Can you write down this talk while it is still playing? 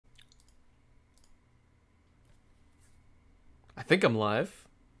Think I'm live.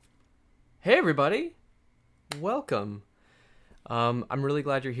 Hey everybody, welcome. I'm really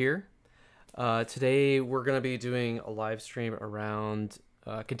glad you're here. Today we're going to be doing a live stream around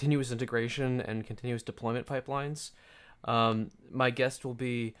continuous integration and continuous deployment pipelines. My guest will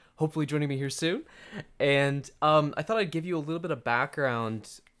be hopefully joining me here soon. And I thought I'd give you a little bit of background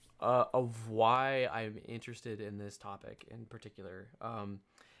of why I'm interested in this topic in particular.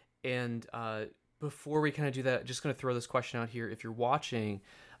 And before we kind of do that, just going to throw this question out here. If you're watching,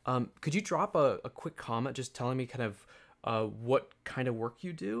 could you drop a quick comment just telling me kind of what kind of work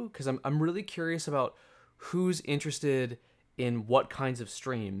you do? Because I'm really curious about who's interested in what kinds of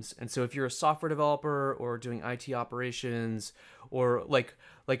streams. And so if you're a software developer or doing IT operations, or like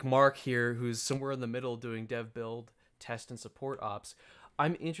Mark here, who's somewhere in the middle doing dev, build, test, and support ops,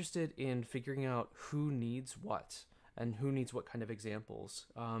 I'm interested in figuring out who needs what and who needs what kind of examples.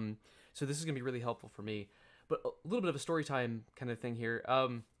 So this is going to be really helpful for me. But a little bit of a story time kind of thing here.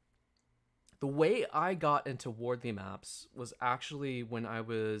 The way I got into Wardley Maps was actually when I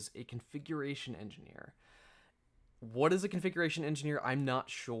was a configuration engineer. What is a configuration engineer? I'm not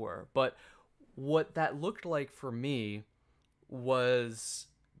sure. But what that looked like for me was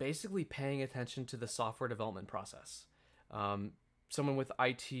basically paying attention to the software development process. Someone with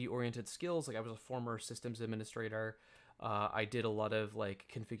IT-oriented skills, like I was a former systems administrator. I did a lot of like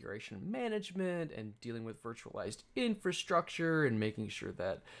configuration management and dealing with virtualized infrastructure and making sure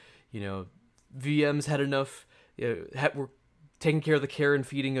that, VMs had enough, were taking care of the care and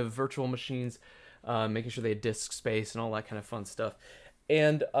feeding of virtual machines, making sure they had disk space and all that kind of fun stuff.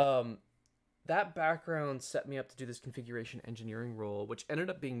 And that background set me up to do this configuration engineering role, which ended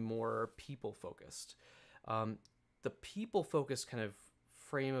up being more people focused. The people focused kind of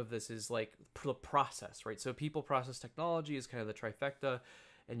frame of this is like the process, right? So people, process, technology is kind of the trifecta,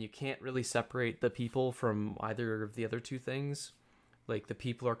 and you can't really separate the people from either of the other two things. Like the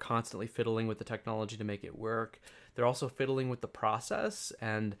people are constantly fiddling with the technology to make it work. They're also fiddling with the process,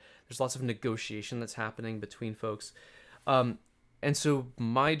 and there's lots of negotiation that's happening between folks. And so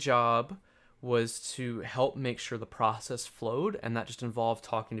my job was to help make sure the process flowed, and that just involved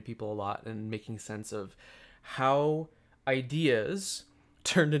talking to people a lot and making sense of how ideas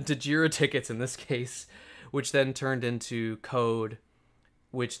turned into Jira tickets in this case, which then turned into code,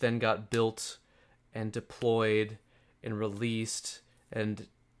 which then got built and deployed and released and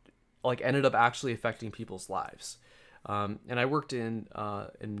like ended up actually affecting people's lives. And I worked in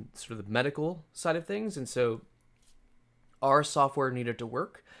sort of the medical side of things, and so our software needed to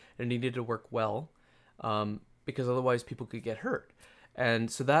work, and it needed to work well, because otherwise people could get hurt.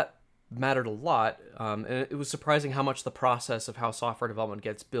 And so that mattered a lot, and it was surprising how much the process of how software development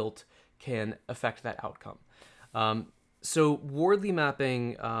gets built can affect that outcome. So Wardley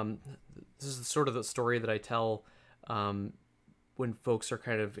mapping, this is sort of the story that I tell when folks are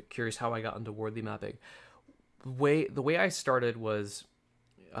kind of curious how I got into Wardley mapping. The way I started was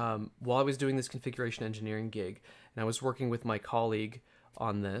while I was doing this configuration engineering gig, and I was working with my colleague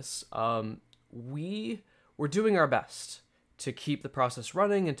on this, we were doing our best to keep the process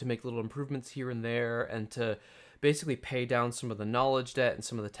running and to make little improvements here and there and to basically pay down some of the knowledge debt and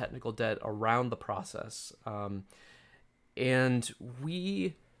some of the technical debt around the process. And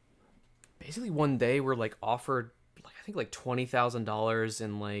we basically one day were like offered, like, I think like $20,000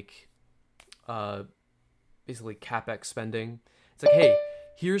 in like basically CapEx spending. It's like, hey,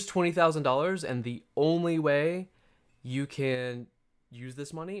 here's $20,000, and the only way you can use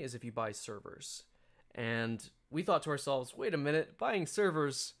this money is if you buy servers. And we thought to ourselves, wait a minute, buying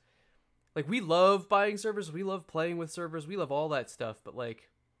servers, like we love buying servers, we love playing with servers, we love all that stuff, but like,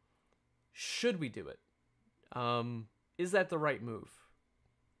 should we do it? Is that the right move?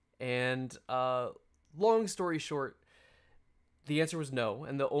 And long story short, the answer was no.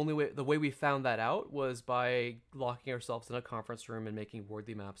 And the way we found that out was by locking ourselves in a conference room and making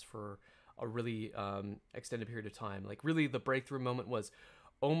Wardley maps for a really extended period of time. Like really the breakthrough moment was,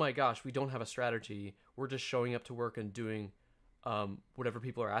 oh my gosh, we don't have a strategy. We're just showing up to work and doing whatever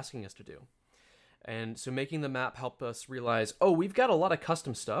people are asking us to do. And so making the map helped us realize, oh, we've got a lot of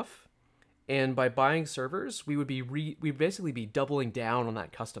custom stuff. And by buying servers, we'd basically be doubling down on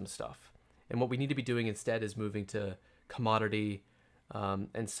that custom stuff. And what we need to be doing instead is moving to commodity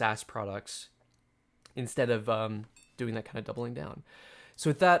and SaaS products instead of doing that kind of doubling down. So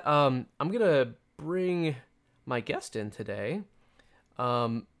with that, I'm going to bring my guest in today.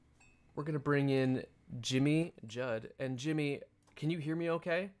 We're going to bring in Jimmy Judd. And Jimmy, can you hear me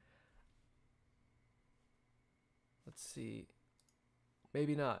okay? Let's see.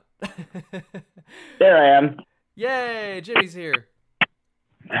 Maybe not. There I am. Yay, Jimmy's here.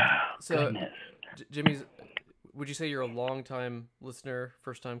 Oh, So goodness. Jimmy's would you say you're a long-time listener,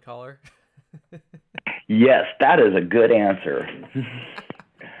 first-time caller? Yes, that is a good answer.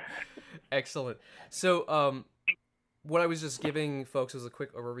 Excellent. So, what I was just giving folks was a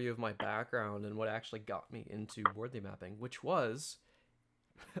quick overview of my background and what actually got me into Wardley mapping, which was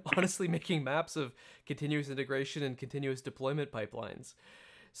honestly making maps of continuous integration and continuous deployment pipelines.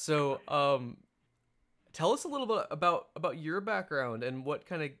 So, tell us a little bit about your background and what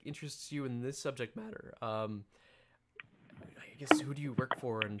kind of interests you in this subject matter. I guess who do you work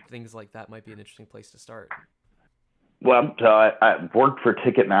for and things like that might be an interesting place to start. Well, so I've worked for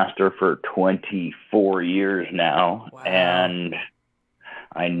Ticketmaster for 24 years now, Wow. and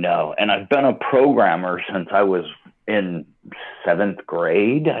I know, and I've been a programmer since I was in 7th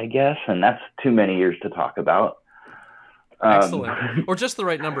grade, I guess, and that's too many years to talk about. Excellent. Or just the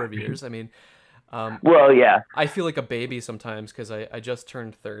right number of years. I mean, well, yeah. I feel like a baby sometimes because I just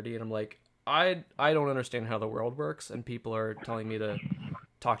turned 30 and I'm like, I don't understand how the world works, and people are telling me to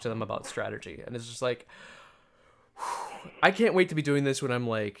talk to them about strategy. And it's just like, I can't wait to be doing this when I'm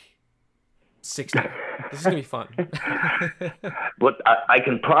like 60. This is going to be fun. But I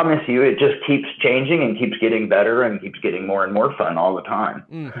can promise you it just keeps changing and keeps getting better and keeps getting more and more fun all the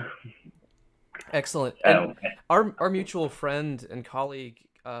time. Excellent. And our mutual friend and colleague,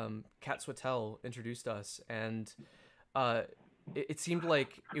 Kat Swattel, introduced us, and it seemed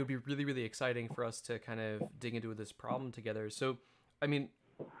like it would be really, really exciting for us to kind of dig into this problem together. So, I mean,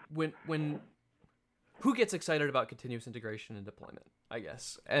 when who gets excited about continuous integration and deployment, I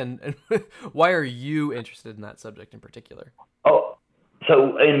guess, and why are you interested in that subject in particular? Oh,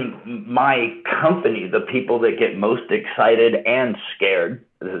 so in my company, the people that get most excited and scared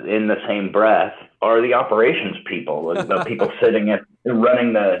in the same breath are the operations people, the people sitting at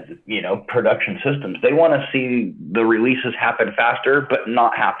running the production systems. They want to see the releases happen faster, but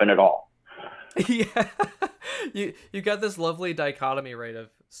not happen at all. Yeah, you got this lovely dichotomy, right,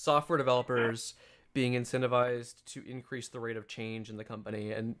 of software developers being incentivized to increase the rate of change in the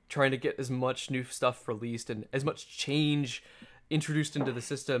company and trying to get as much new stuff released and as much change introduced into the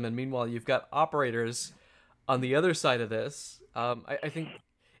system. And meanwhile, you've got operators on the other side of this. I think,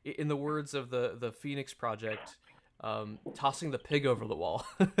 in the words of the Phoenix Project, tossing the pig over the wall.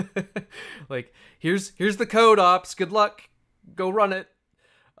 Like, here's the code, ops. Good luck. Go run it.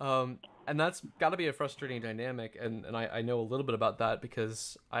 And that's got to be a frustrating dynamic, and I know a little bit about that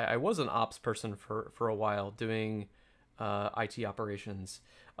because I was an ops person for a while doing IT operations.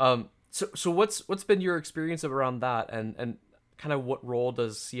 So what's been your experience around that, and kind of what role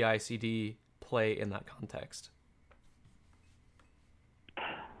does CI/CD play in that context?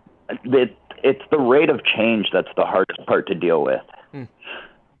 It's the rate of change that's the hardest part to deal with.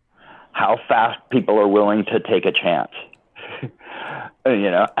 How fast people are willing to take a chance.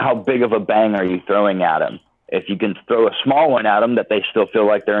 How big of a bang are you throwing at them? If you can throw a small one at them that they still feel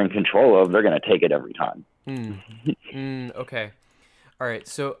like they're in control of, they're going to take it every time. Okay. All right.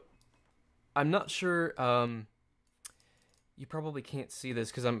 So I'm not sure. You probably can't see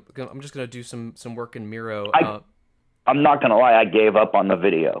this because I'm just going to do some work in Miro. I'm not going to lie. I gave up on the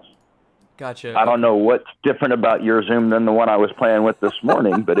video. Gotcha. I don't know what's different about your Zoom than the one I was playing with this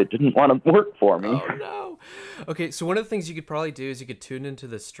morning, but it didn't want to work for me. Oh, no. Okay, so one of the things you could probably do is you could tune into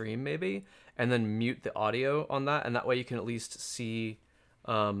the stream maybe and then mute the audio on that, and that way you can at least see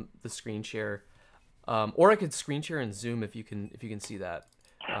the screen share. Or I could screen share in Zoom if you can see that.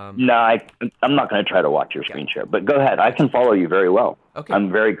 No, I'm not going to try to watch your screen share, but go ahead. I can follow you very well. Okay.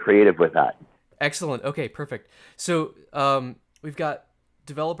 I'm very creative with that. Excellent. Okay, perfect. So we've got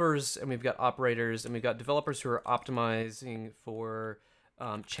developers and we've got operators, and we've got developers who are optimizing for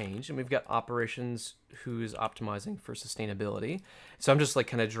change, and we've got operations who's optimizing for sustainability. So I'm just like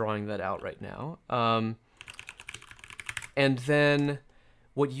kind of drawing that out right now. And then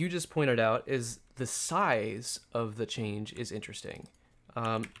what you just pointed out is the size of the change is interesting.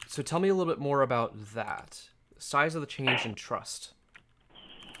 So tell me a little bit more about that. Size of the change and trust.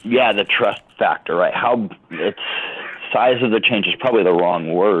 Yeah, the trust factor, right? Size of the change is probably the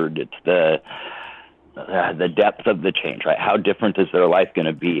wrong word. It's the depth of the change, right? How different is their life going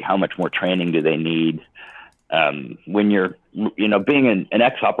to be? How much more training do they need? When you're, being an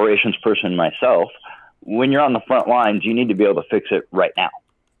ex-operations person myself, when you're on the front lines, you need to be able to fix it right now.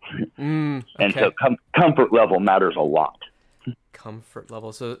 Okay. And so comfort level matters a lot. Comfort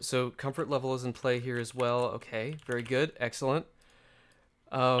level. So comfort level is in play here as well. Okay, very good. Excellent.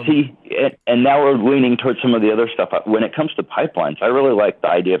 See, and now we're leaning towards some of the other stuff. When it comes to pipelines, I really like the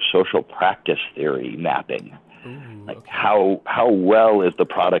idea of social practice theory mapping. Ooh, like okay. how well is the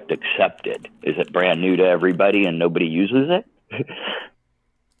product accepted? Is it brand new to everybody and nobody uses it?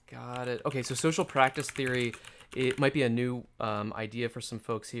 Got it. Okay, so social practice theory it might be a new idea for some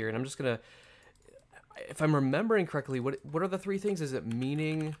folks here, and I'm just gonna, if I'm remembering correctly, what are the three things? Is it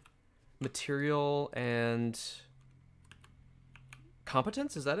meaning, material, and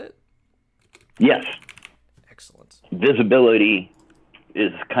competence? Is that it? Yes. Excellent. Visibility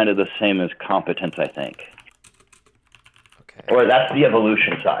is kind of the same as competence, I think. Okay. Or that's the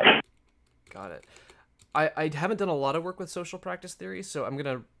evolution side. Got it. I haven't done a lot of work with social practice theory, so I'm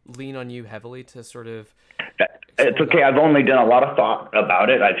going to lean on you heavily to sort of... It's okay. I've only done a lot of thought about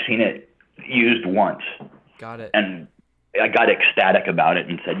it. I've seen it used once. Got it. And I got ecstatic about it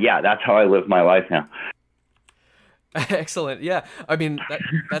and said, yeah, that's how I live my life now. Excellent. Yeah. I mean,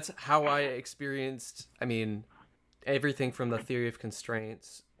 that's how I experienced, I mean, everything from the theory of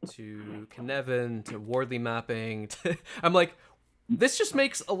constraints to Cynefin to Wardley mapping. I'm like, this just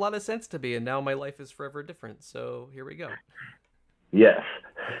makes a lot of sense to me, and now my life is forever different. So here we go. Yes.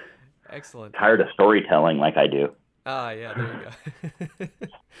 Excellent. Tired of storytelling like I do. Ah, yeah, there you go.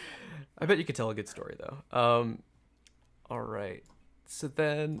 I bet you could tell a good story, though. All right. So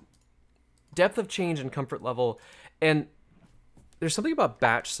then, depth of change and comfort level. And there's something about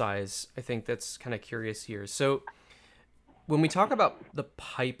batch size, I think, that's kind of curious here. So when we talk about the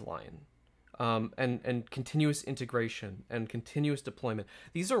pipeline, and continuous integration and continuous deployment,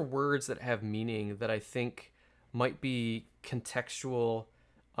 these are words that have meaning that I think might be contextual.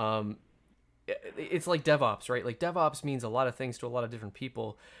 It's like DevOps, right? Like DevOps means a lot of things to a lot of different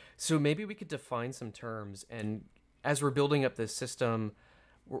people. So maybe we could define some terms, and as we're building up this system,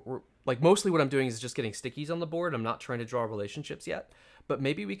 we're like, mostly what I'm doing is just getting stickies on the board. I'm not trying to draw relationships yet, but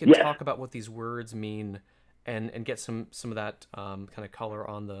maybe we can talk about what these words mean and get some of that kind of color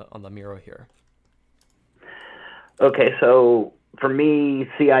on the Miro here. Okay, so for me,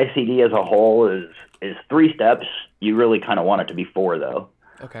 CI/CD as a whole is 3 steps. You really kind of want it to be 4, though.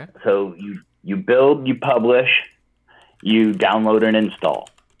 Okay. So you build, you publish, you download and install.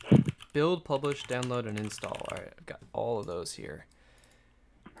 Build, publish, download, and install. All right, I've got all of those here.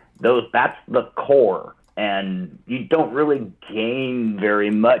 That's the core, and you don't really gain very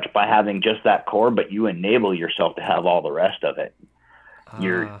much by having just that core, but you enable yourself to have all the rest of it.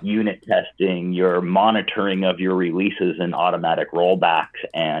 Your unit testing, your monitoring of your releases and automatic rollbacks,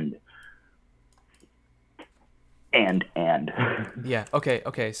 and Yeah.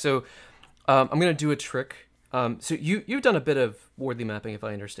 Okay. So I'm gonna do a trick. So you've done a bit of Wardley mapping, if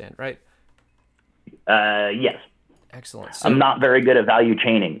I understand, right? Yes. Excellent. So I'm not very good at value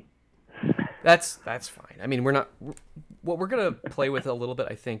chaining. That's fine. I mean, what we're gonna play with a little bit,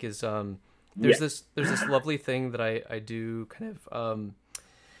 I think, is there's this lovely thing that I do kind of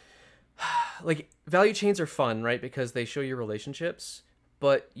like, value chains are fun, right? Because they show you relationships,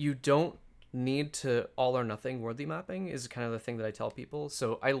 but you don't need to all or nothing. Wordly mapping is kind of the thing that I tell people.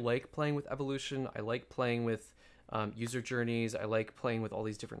 So I like playing with evolution. I like playing with user journeys. I like playing with all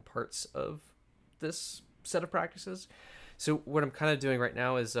these different parts of this set of practices. So what I'm kind of doing right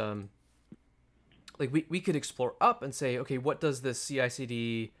now is like we could explore up and say, okay, what does this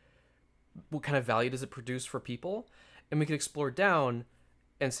CI/CD, what kind of value does it produce for people? And we could explore down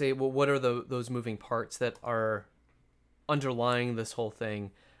and say, well, what are those moving parts that are underlying this whole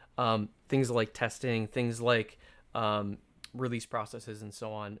thing? Things like testing, things like release processes, and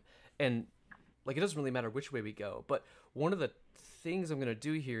so on. And like, it doesn't really matter which way we go, but one of the things I'm going to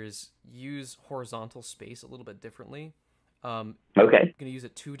do here is use horizontal space a little bit differently. Okay. I'm going to use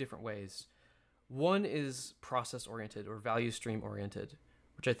it 2 different ways. One is process oriented or value stream oriented,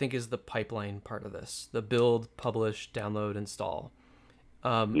 which I think is the pipeline part of this, the build, publish, download, install.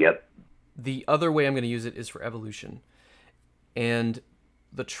 The other way I'm going to use it is for evolution. And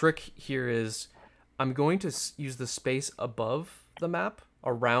the trick here is I'm going to use the space above the map,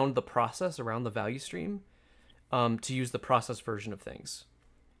 around the process, around the value stream, to use the process version of things.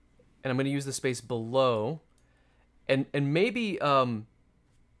 And I'm going to use the space below, and maybe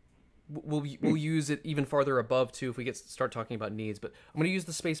we'll use it even farther above too if we start talking about needs. But I'm going to use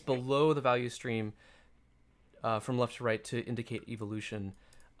the space below the value stream from left to right to indicate evolution.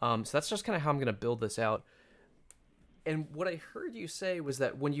 So that's just kind of how I'm going to build this out. And what I heard you say was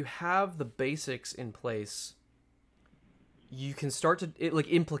that when you have the basics in place, you can start to, it like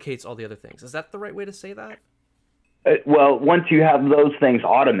implicates all the other things. Is that the right way to say that? Well, once you have those things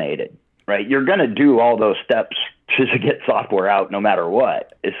automated, right, you're going to do all those steps to get software out no matter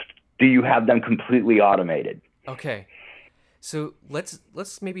what. Do you have them completely automated? Okay. So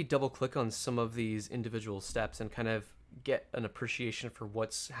let's maybe double click on some of these individual steps and kind of get an appreciation for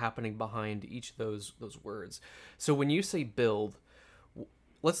what's happening behind each of those words. So when you say build,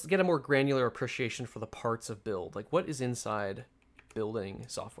 let's get a more granular appreciation for the parts of build. Like, what is inside building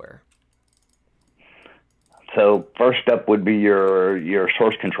software? So first step would be your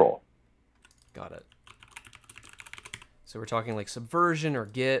source control. Got it. So we're talking like Subversion or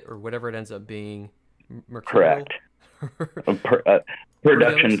Git or whatever it ends up being. Mercurial? Correct.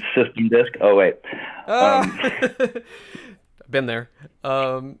 Production system disk. Oh wait. Been there.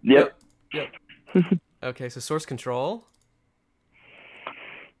 Yep. Yep. Okay, so source control.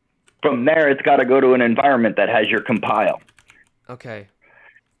 From there, it's got to go to an environment that has your compile. Okay.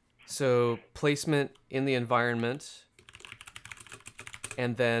 So placement in the environment,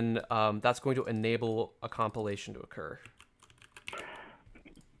 and then that's going to enable a compilation to occur.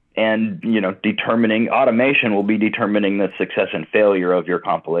 And, determining automation will be determining the success and failure of your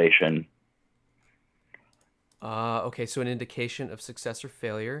compilation. Okay, so an indication of success or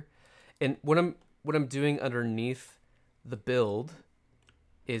failure. And what I'm doing underneath the build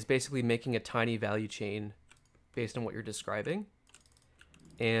is basically making a tiny value chain based on what you're describing.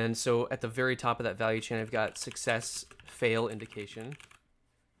 And so at the very top of that value chain, I've got success fail indication.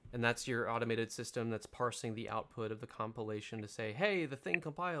 And that's your automated system that's parsing the output of the compilation to say, hey, the thing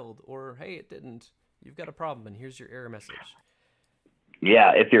compiled, or hey, it didn't. You've got a problem, and here's your error message.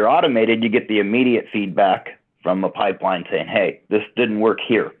 Yeah, if you're automated, you get the immediate feedback from a pipeline saying, hey, this didn't work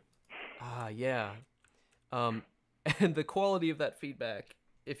here. Yeah. And the quality of that feedback,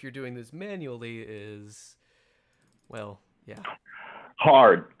 if you're doing this manually, is, well, yeah.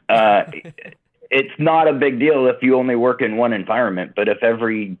 Hard. It's not a big deal if you only work in one environment, but if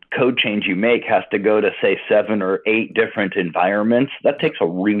every code change you make has to go to, say, 7 or 8 different environments, that takes a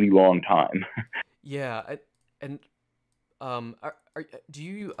really long time. Yeah, and do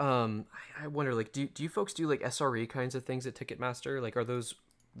you I wonder, like, do you folks do like SRE kinds of things at Ticketmaster? Like, are those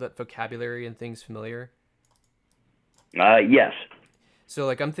that vocabulary and things familiar? Yes. So,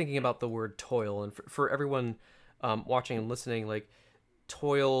 like, I'm thinking about the word toil, and for everyone watching and listening, like,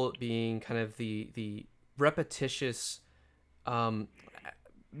 toil being kind of the repetitious,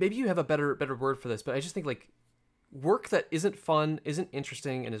 maybe you have a better word for this, but I just think like work that isn't fun, isn't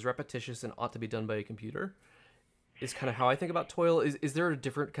interesting, and is repetitious and ought to be done by a computer is kind of how I think about toil. Is there a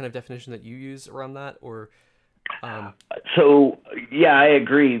different kind of definition that you use around that, or So yeah, I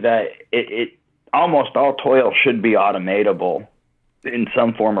agree that it almost all toil should be automatable in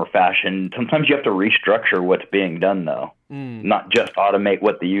some form or fashion. Sometimes you have to restructure what's being done, though, not just automate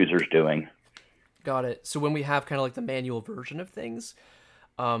what the user's doing. Got it. So when we have kind of like the manual version of things,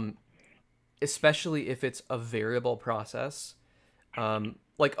 especially if it's a variable process,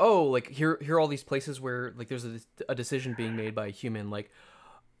 like, oh, like here are all these places where like there's a decision being made by a human, like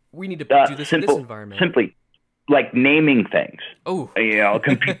we need to do this in this environment. Simply like naming things. Oh,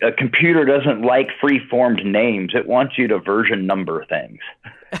 a computer doesn't like free-formed names. It wants you to version number things.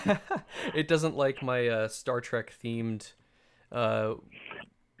 It doesn't like my Star Trek themed, or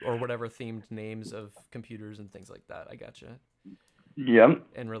whatever themed names of computers and things like that. I gotcha. Yep.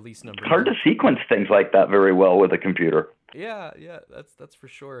 And release numbers. Hard to sequence things like that very well with a computer. Yeah, that's for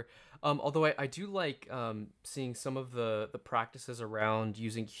sure. Although I do like seeing some of the practices around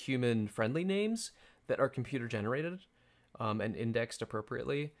using human-friendly names that are computer generated and indexed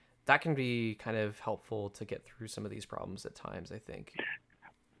appropriately. That can be kind of helpful to get through some of these problems at times, I think.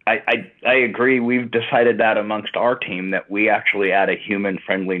 I agree. We've decided that amongst our team that we actually add a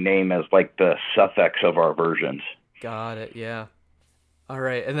human-friendly name as like the suffix of our versions. Got it, yeah. All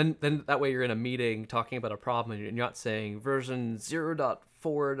right, and then that way you're in a meeting talking about a problem and you're not saying version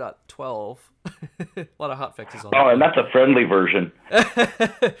 0.4.12. A lot of hot fixes on that. Oh, and that's a friendly version.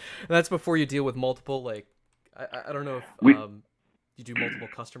 That's before you deal with multiple, like, I don't know if you do multiple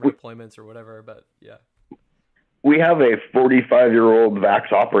customer deployments or whatever, but yeah. We have a 45-year-old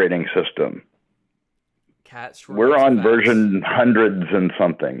VAX operating system. We're on VAX. Version hundreds and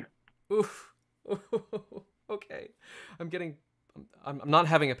something. Oof. Okay. I'm not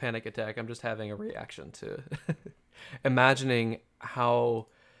having a panic attack. I'm just having a reaction to imagining how,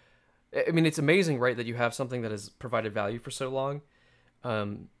 I mean, it's amazing, right, that you have something that has provided value for so long.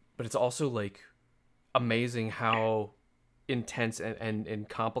 But it's also like amazing how intense and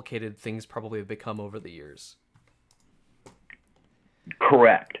complicated things probably have become over the years.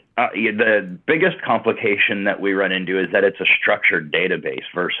 Correct. The biggest complication that we run into is that it's a structured database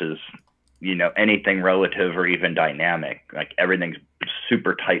versus, anything relative or even dynamic. Like everything's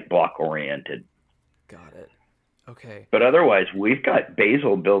super tight block oriented. Got it. Okay. But otherwise, we've got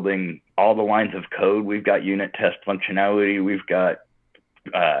Bazel building all the lines of code. We've got unit test functionality.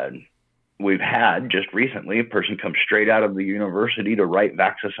 We've had just recently a person come straight out of the university to write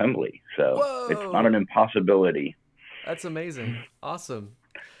VAX assembly. So Whoa. It's not an impossibility. That's amazing. Awesome.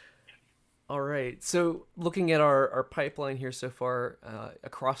 All right. So looking at our pipeline here so far,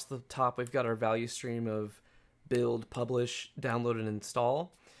 across the top, we've got our value stream of build, publish, download, and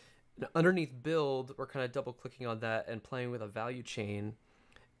install. And underneath build, we're kind of double clicking on that and playing with a value chain.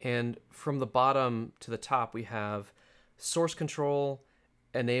 And from the bottom to the top, we have source control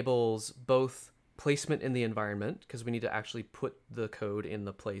enables both placement in the environment, because we need to actually put the code in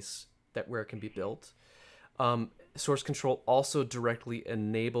the place that where it can be built. Source control also directly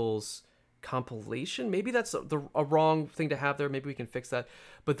enables compilation. Maybe that's a wrong thing to have there. Maybe we can fix that.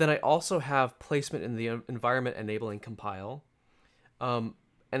 But then I also have placement in the environment enabling compile. And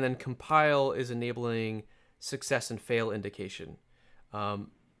then compile is enabling success and fail indication.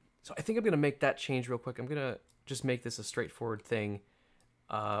 So I think I'm going to make that change real quick. I'm going to just make this a straightforward thing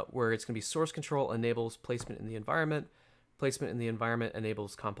where it's going to be source control enables placement in the environment. Placement in the environment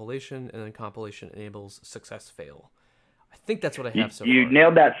enables compilation, and then compilation enables success fail. I think that's what I have so far. You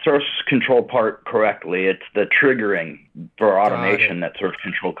nailed that source control part correctly. It's the triggering for automation that source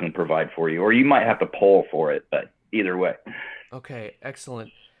control can provide for you, or you might have to poll for it, but either way. Okay,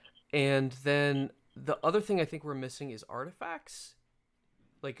 excellent. And then the other thing I think we're missing is artifacts,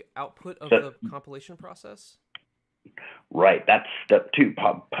 like output of the compilation process. Right, that's step 2,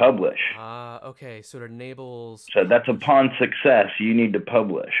 publish. Okay, so it enables... So that's upon success, you need to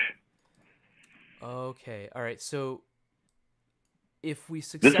publish. Okay, all right, so if we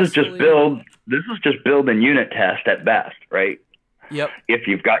successfully... This is just build and unit test at best, right? Yep. If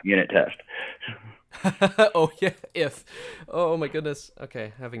you've got unit test. Oh, yeah, if. Oh, my goodness.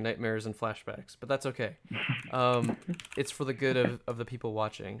 Okay, having nightmares and flashbacks, but that's okay. It's for the good of the people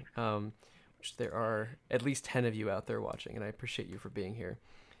watching. Which there are at least 10 of you out there watching, and I appreciate you for being here.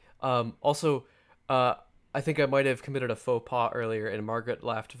 Also, I think I might have committed a faux pas earlier, and Margaret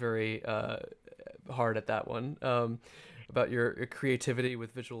laughed very hard at that one, about your creativity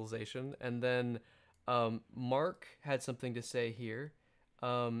with visualization. And then Mark had something to say here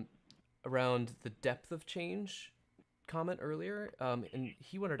around the depth of change comment earlier, and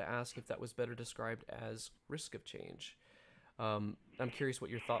he wanted to ask if that was better described as risk of change. I'm curious what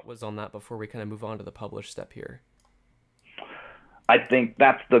your thought was on that before we kind of move on to the publish step here. I think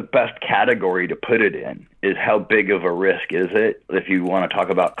that's the best category to put it in, is how big of a risk is it, if you want to talk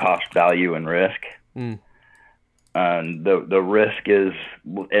about cost, value, and risk. The risk is,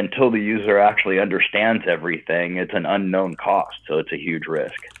 until the user actually understands everything, it's an unknown cost, so it's a huge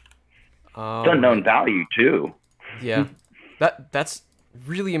risk. It's unknown value, too. Yeah, that's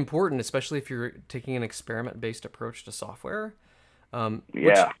really important, especially if you're taking an experiment-based approach to software.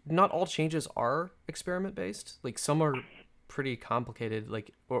 Which not all changes are experiment-based. Like, some are pretty complicated,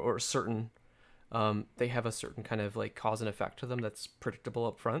 like or certain. They have a certain kind of like cause and effect to them that's predictable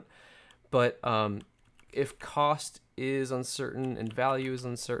up front. But if cost is uncertain and value is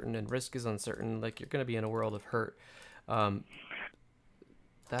uncertain and risk is uncertain, like, you're going to be in a world of hurt. We're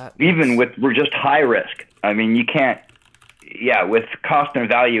just high risk. I mean, you can't. Yeah, with cost and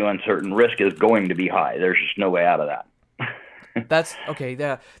value uncertain, risk is going to be high. There's just no way out of that. That's okay.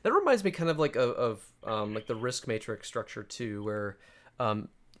 Yeah, that reminds me kind of like of like the risk matrix structure too, where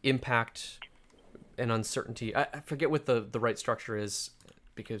impact and uncertainty. I forget what the right structure is,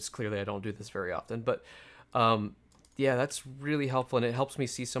 because clearly I don't do this very often. But yeah, that's really helpful, and it helps me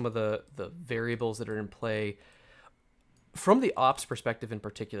see some of the variables that are in play from the ops perspective in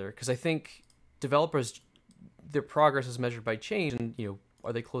particular, because I think developers, their progress is measured by change, and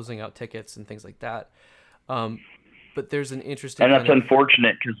are they closing out tickets and things like that. But there's an interesting, and that's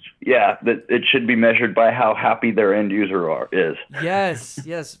unfortunate, because that it should be measured by how happy their end user is.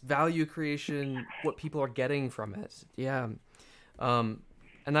 Yes, value creation, what people are getting from it. Yeah, and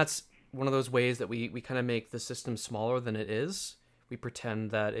that's one of those ways that we kind of make the system smaller than it is. We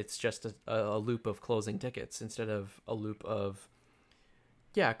pretend that it's just a loop of closing tickets instead of a loop of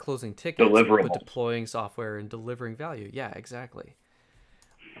closing tickets, but deploying software and delivering value. Yeah, exactly.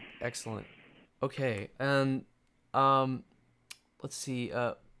 Excellent. Okay, and let's see.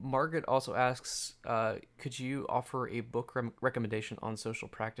 Margaret also asks, could you offer a book recommendation on social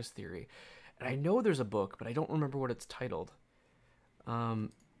practice theory? And I know there's a book, but I don't remember what it's titled. Let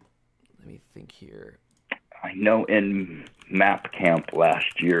me think here. I know in map camp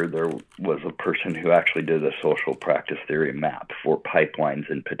last year, there was a person who actually did a social practice theory map for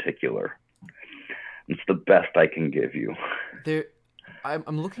pipelines in particular. It's the best I can give you.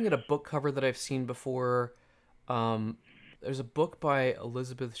 I'm looking at a book cover that I've seen before. There's a book by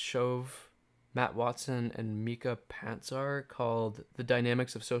Elizabeth Shove, Matt Watson, and Mika Pantsar called The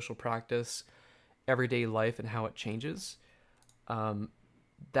Dynamics of Social Practice, Everyday Life and How It Changes.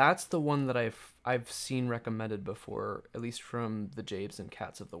 That's the one that I've seen recommended before, at least from the Jabes and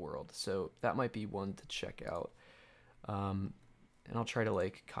Cats of the world. So that might be one to check out. And I'll try to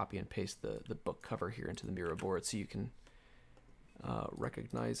like copy and paste the book cover here into the Miro board so you can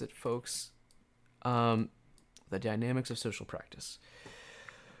recognize it, folks. The Dynamics of Social Practice.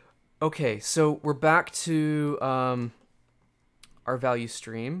 Okay, so we're back to our value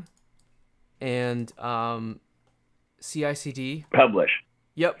stream and CI/CD. Publish.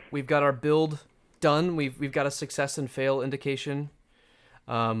 Yep, we've got our build done. We've got a success and fail indication,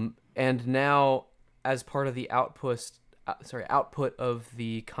 and now as part of the output of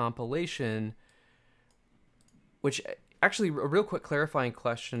the compilation, which actually a real quick clarifying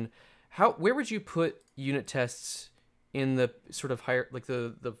question: where would you put unit tests in the sort of higher, like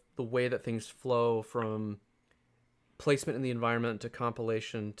the way that things flow from placement in the environment to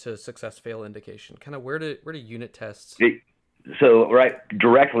compilation to success fail indication? Kind of where do unit tests? So right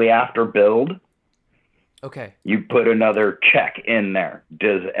directly after build, okay, you put another check in there.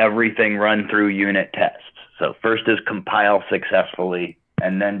 Does everything run through unit tests? So first is compile successfully,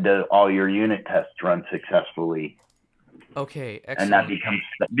 and then do all your unit tests run successfully? Okay, excellent. And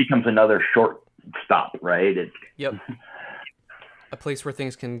that becomes another short stop, right? Yep. A place where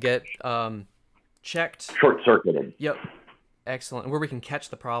things can get checked. Short-circuited. Yep. Excellent. And where we can catch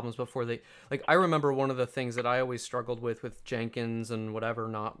the problems before they... Like, I remember one of the things that I always struggled with Jenkins and whatever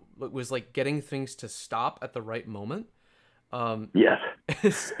not, was like getting things to stop at the right moment. Yes.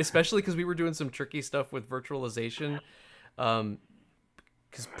 Especially because we were doing some tricky stuff with virtualization.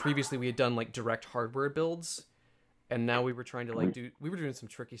 Because previously we had done like direct hardware builds. And now we were trying to we were doing some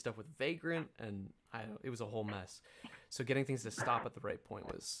tricky stuff with Vagrant, and it was a whole mess. So getting things to stop at the right point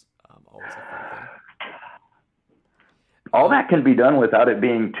was always a fun thing. All that can be done without it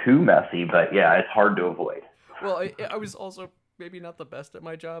being too messy, but yeah, it's hard to avoid. Well, I was also maybe not the best at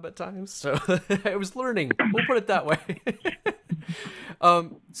my job at times, so I was learning. We'll put it that way.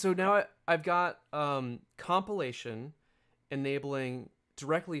 So now I've got compilation enabling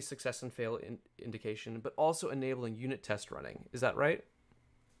directly success and fail indication, but also enabling unit test running. Is that right?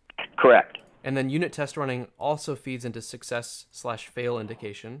 Correct. And then unit test running also feeds into success/fail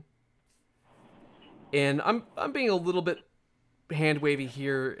indication. And I'm being a little bit hand wavy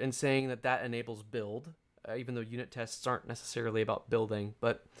here in saying that enables build, even though unit tests aren't necessarily about building.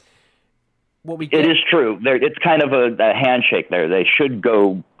 But what we get... It is true. It's kind of a handshake there. They should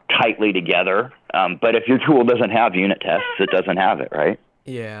go tightly together. But if your tool doesn't have unit tests, it doesn't have it, right?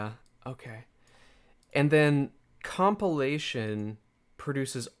 Yeah. Okay. And then compilation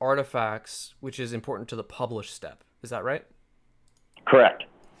produces artifacts, which is important to the publish step. Is that right? Correct.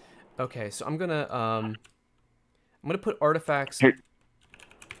 Okay, so I'm gonna put artifacts. Here.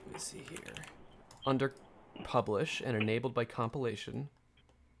 Let me see here. Under publish and enabled by compilation.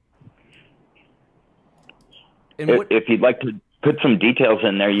 And if you'd like to put some details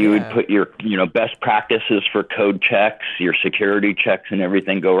in there, you would put your best practices for code checks, your security checks, and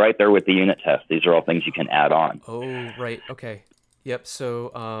everything. Go right there with the unit test. These are all things you can add on. Oh, right. Okay. Yep.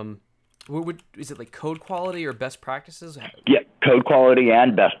 So is it like code quality or best practices? Yeah, code quality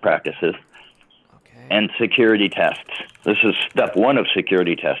and best practices. Okay. And security tests. This is step one of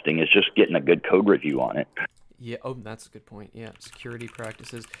security testing, is just getting a good code review on it. Yeah. Oh, that's a good point. Yeah, security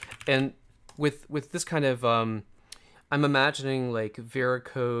practices. And with this kind of I'm imagining like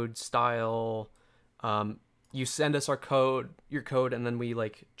Veracode style. You send us your code, and then we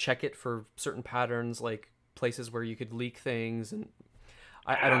like check it for certain patterns, like places where you could leak things. And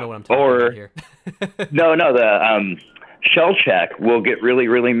I don't know what I'm talking about here. No, the shell check will get really,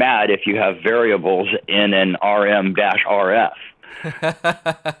 really mad if you have variables in an rm-rf.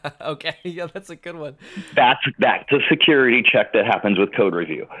 Okay, yeah, that's a good one. That's a security check that happens with code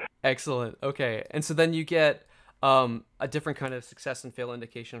review. Excellent. Okay, and so then you get a different kind of success and fail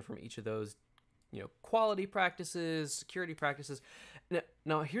indication from each of those, quality practices, security practices.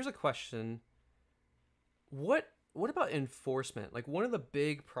 Now here's a question. What about enforcement? Like, one of the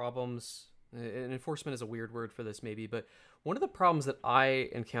big problems, and enforcement is a weird word for this maybe, but one of the problems that I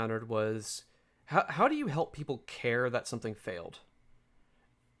encountered was how do you help people care that something failed?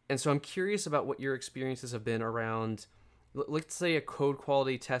 And so I'm curious about what your experiences have been around, let's say a code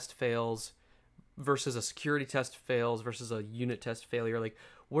quality test fails versus a security test fails versus a unit test failure. Like,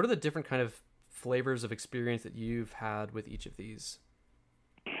 what are the different kind of flavors of experience that you've had with each of these?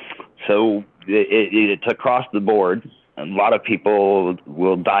 So it's across the board. A lot of people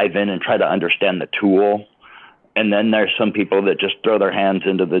will dive in and try to understand the tool. And then there's some people that just throw their hands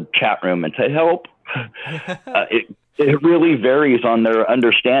into the chat room and say, help. It really varies on their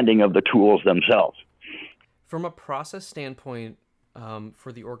understanding of the tools themselves. From a process standpoint,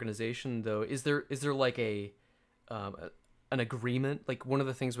 for the organization, though, is there like an agreement? Like, one of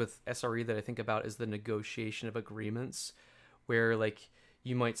the things with SRE that I think about is the negotiation of agreements, where like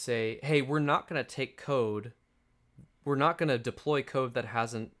you might say, hey, we're not going to take code, we're not going to deploy code that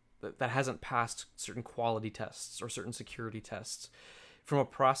hasn't passed certain quality tests or certain security tests. From a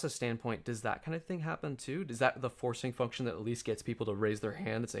process standpoint, does that kind of thing happen too? Is that the forcing function that at least gets people to raise their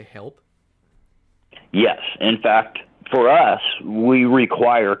hand and say help? Yes. In fact, for us, we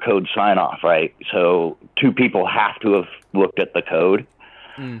require code sign-off, right? So 2 people have to have looked at the code.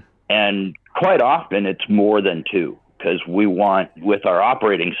 And quite often it's more than 2, because we want, with our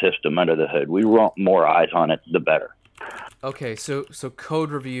operating system under the hood, we want more eyes on it, the better. Okay, so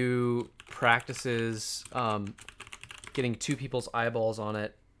code review practices, getting 2 people's eyeballs on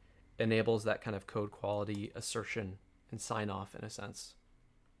it enables that kind of code quality assertion and sign-off in a sense.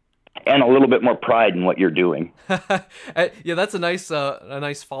 And a little bit more pride in what you're doing. Yeah, that's a nice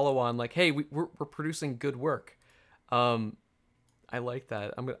follow-on. Like, hey, we're producing good work. I like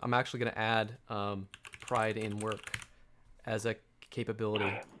that. I'm actually going to add pride in work as a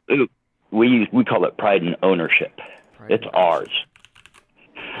capability. Ooh, we call it pride in ownership. It's ours.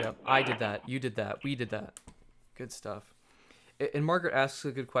 Yep, I did that. You did that. We did that. Good stuff. And Margaret asks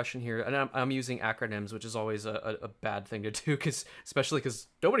a good question here, and I'm using acronyms, which is always a bad thing to do, especially because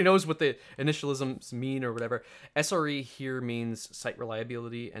nobody knows what the initialisms mean or whatever. SRE here means Site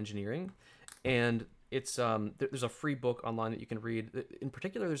Reliability Engineering, and it's there's a free book online that you can read. In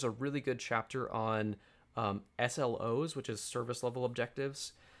particular, there's a really good chapter on SLOs, which is service level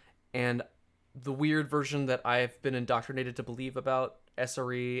objectives, and the weird version that I've been indoctrinated to believe about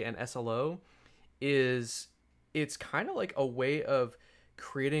SRE and SLO is it's kind of like a way of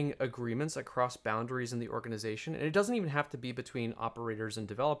creating agreements across boundaries in the organization. And it doesn't even have to be between operators and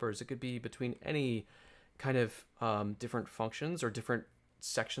developers. It could be between any kind of different functions or different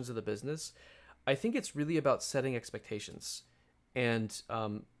sections of the business. I think it's really about setting expectations. And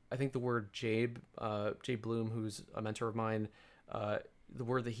I think the word Jabe Bloom, who's a mentor of mine, the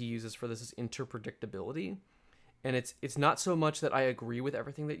word that he uses for this is interpredictability. And it's not so much that I agree with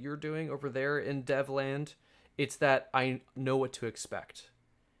everything that you're doing over there in dev land. It's that I know what to expect.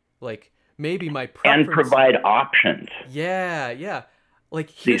 Like maybe my preference... And provide options. Yeah. Like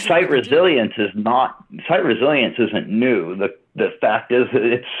See, site resilience isn't new. The fact is that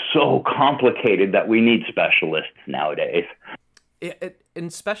it's so complicated that we need specialists nowadays.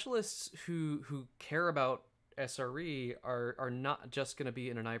 And specialists who care about SRE are not just going to be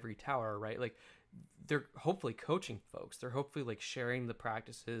in an ivory tower, right? Like they're hopefully coaching folks. They're hopefully like sharing the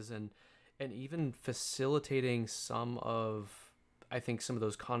practices and even facilitating some of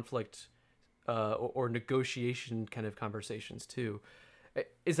those conflict or negotiation kind of conversations too.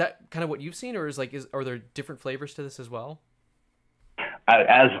 Is that kind of what you've seen, or are there different flavors to this as well?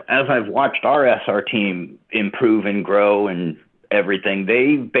 As I've watched our SR team improve and grow and everything,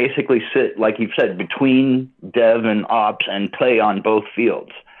 they basically sit, like you've said, between dev and ops and play on both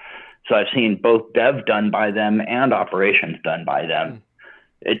fields. So I've seen both dev done by them and operations done by them.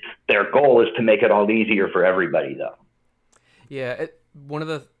 It's their goal is to make it all easier for everybody, though. Yeah, one of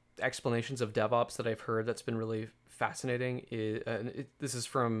the explanations of DevOps that I've heard that's been really fascinating is, this is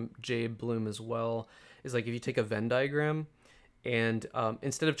from Jabe Bloom as well, is like if you take a Venn diagram and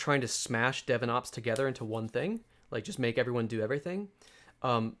instead of trying to smash Dev and Ops together into one thing, like just make everyone do everything,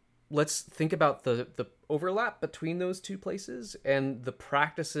 let's think about the overlap between those two places and the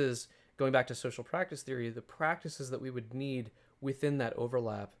practices, going back to social practice theory, the practices that we would need within that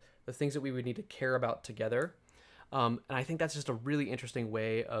overlap, the things that we would need to care about together. And I think that's just a really interesting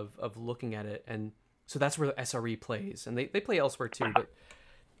way of looking at it. And so that's where the SRE plays. And they play elsewhere too, but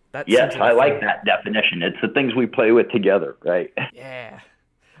that yes, I like that definition. It's the things we play with together, right? Yeah.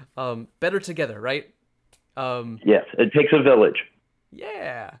 Better together, right? Yes, it takes a village.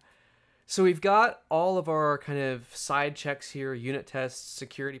 Yeah. So we've got all of our kind of side checks here, unit tests,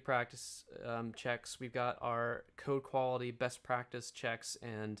 security practice checks. We've got our code quality, best practice checks,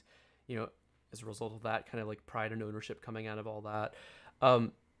 and, as a result of that, kind of like pride and ownership coming out of all that.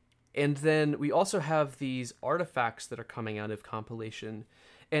 And then we also have these artifacts that are coming out of compilation.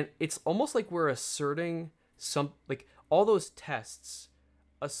 And it's almost like we're asserting all those tests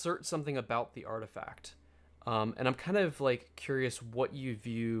assert something about the artifact. And I'm kind of like curious what you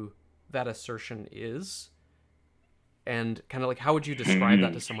view that assertion is, and kind of like how would you describe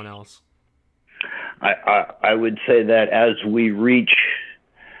that to someone else? I would say that as we reach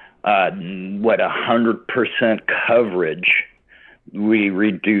 100% coverage, we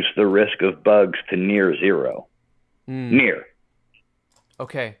reduce the risk of bugs to near zero. Near.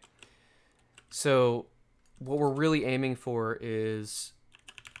 Okay. So what we're really aiming for is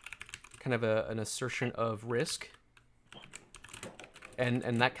kind of an assertion of risk. And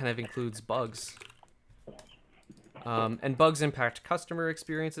that kind of includes bugs. And bugs impact customer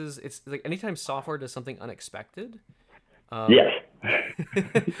experiences. It's like anytime software does something unexpected. Yes.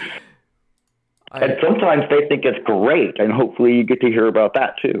 And sometimes they think it's great, and hopefully you get to hear about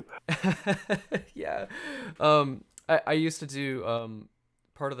that too. Yeah. I used to do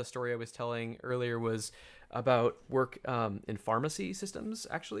part of the story I was telling earlier was about work in pharmacy systems,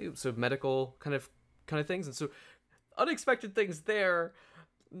 actually, so medical kind of things, and so unexpected things there,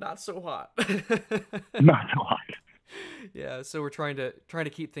 not so hot. Not a lot. Yeah, so we're trying to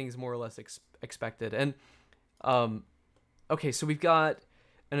keep things more or less expected, and okay, so we've got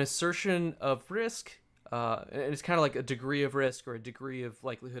an assertion of risk, and it's kind of like a degree of risk or a degree of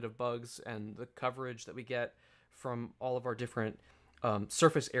likelihood of bugs, and the coverage that we get from all of our different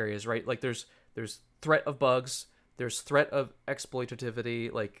surface areas, right? Like there's threat of bugs, there's threat of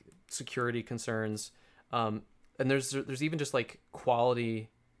exploitativity, like security concerns, and there's even just like quality.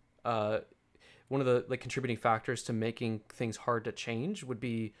 One of the like contributing factors to making things hard to change would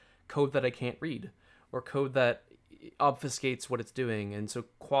be code that I can't read or code that obfuscates what it's doing. And so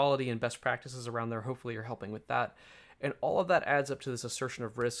quality and best practices around there hopefully are helping with that. And all of that adds up to this assertion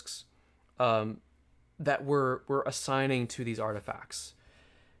of risks that we're assigning to these artifacts.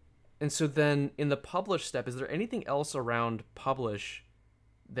 And so then in the publish step, is there anything else around publish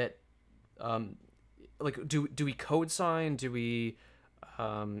that like do we code sign? Do we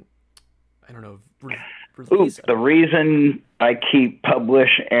I don't know, release? The reason I keep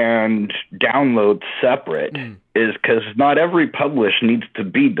publish and download separate is because not every publish needs to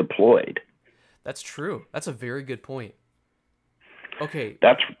be deployed. That's true. That's a very good point. Okay.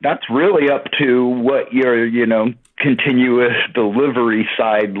 That's really up to what your, continuous delivery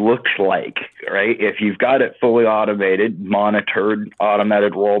side looks like, right? If you've got it fully automated, monitored,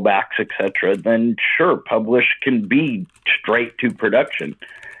 automated rollbacks, etc., then sure, publish can be straight to production.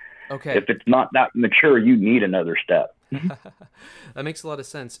 Okay. If it's not that mature, you need another step. That makes a lot of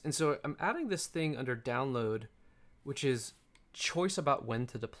sense. And so I'm adding this thing under download, which is choice about when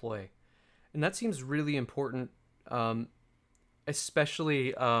to deploy. And that seems really important,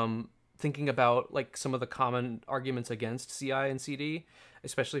 especially thinking about like some of the common arguments against CI and CD,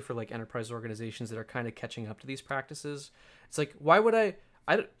 especially for like enterprise organizations that are kind of catching up to these practices. It's like, why don't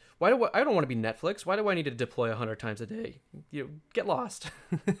want to be Netflix? Why do I need to deploy 100 times a day? Get lost.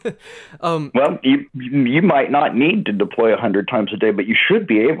 Well, you might not need to deploy 100 times a day, but you should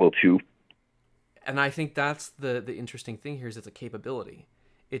be able to. And I think that's the interesting thing here is it's a capability.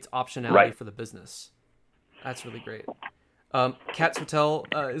 It's optionality right. for the business. That's really great. Kat's Hotel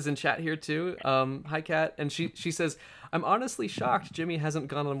is in chat here too. Hi, Kat. And she says, I'm honestly shocked Jimmy hasn't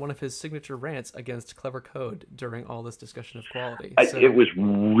gone on one of his signature rants against clever code during all this discussion of quality. It was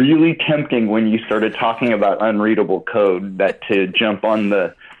really tempting when you started talking about unreadable code that to jump on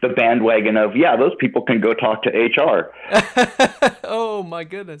the bandwagon of, yeah, those people can go talk to HR. Oh, my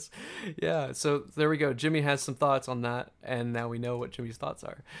goodness. Yeah, so there we go. Jimmy has some thoughts on that, and now we know what Jimmy's thoughts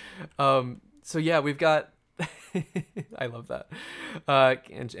are. So yeah, we've got... I love that.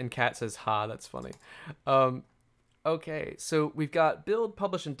 And Kat says, ha, that's funny. Okay, so we've got build,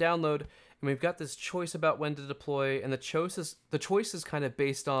 publish, and download, and we've got this choice about when to deploy, and the choice is kind of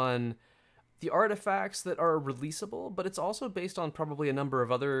based on the artifacts that are releasable, but it's also based on probably a number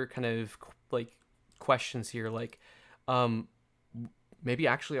of other kind of like questions here, like maybe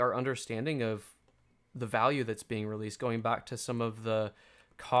actually our understanding of the value that's being released, going back to some of the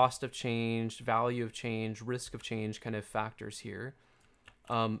cost of change, value of change, risk of change kind of factors here.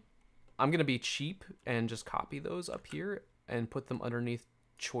 I'm going to be cheap and just copy those up here and put them underneath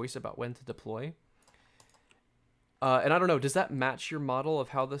choice about when to deploy. And I don't know, does that match your model of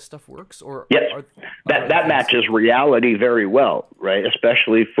how this stuff works? Or yes, that matches reality very well, right?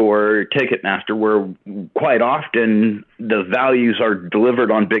 Especially for Ticketmaster, where quite often the values are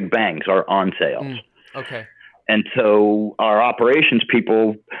delivered on big bangs, are on sales. Okay. And so our operations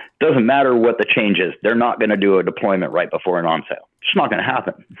people, doesn't matter what the change is, they're not going to do a deployment right before an on sale. It's not going to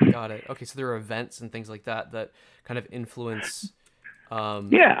happen. Got it. Okay, so there are events and things like that kind of influence.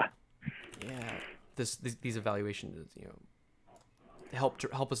 Yeah. These evaluations,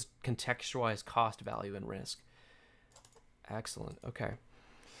 help us contextualize cost, value, and risk. Excellent. Okay.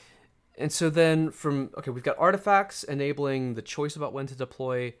 And so then we've got artifacts enabling the choice about when to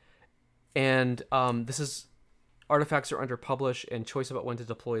deploy, and artifacts are under publish, and choice about when to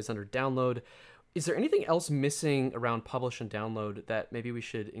deploy is under download. Is there anything else missing around publish and download that maybe we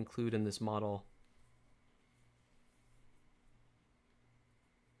should include in this model?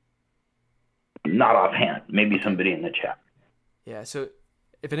 Not offhand. Maybe somebody in the chat. Yeah, so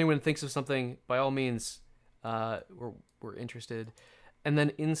if anyone thinks of something, by all means, we're interested. And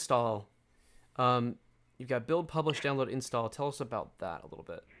then install. you've got build, publish, download, install. Tell us about that a little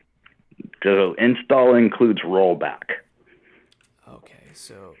bit. So install includes rollback. Okay,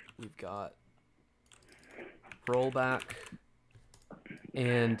 so we've got rollback,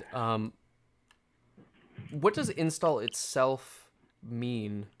 and what does install itself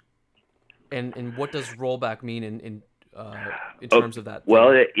mean, and what does rollback mean in terms of that?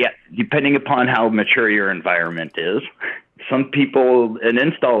 Well, depending upon how mature your environment is, some people an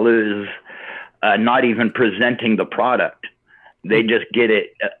install is not even presenting the product. They just get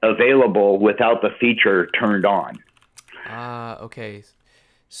it available without the feature turned on. Okay.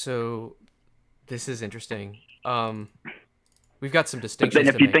 So this is interesting. We've got some distinctions. But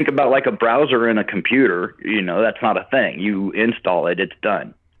then if you think about like a browser in a computer, that's not a thing. You install it, it's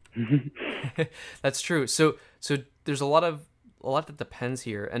done. That's true. So there's a lot that depends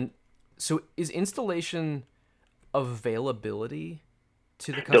here. And so is installation availability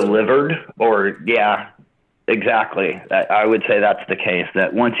to the customer? Delivered, or yeah, exactly. I would say that's the case,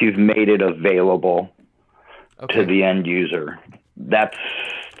 that once you've made it available to the end user, that's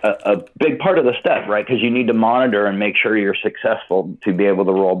a big part of the step, right? Because you need to monitor and make sure you're successful to be able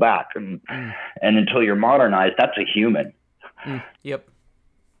to roll back. And until you're modernized, that's a human. Yep.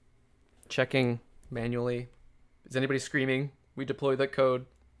 Checking manually. Is anybody screaming? We deploy that code.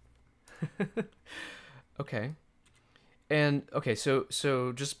 Okay. And okay,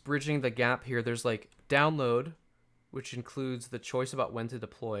 so just bridging the gap here, there's like download, which includes the choice about when to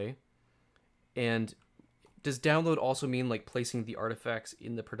deploy. And does download also mean like placing the artifacts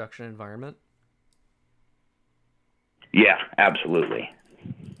in the production environment? Yeah, absolutely.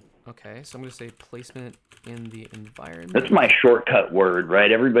 Okay, so I'm going to say placement in the environment. That's my shortcut word,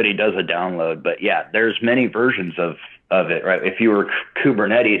 right? Everybody does a download, but yeah, there's many versions of it, right? If you were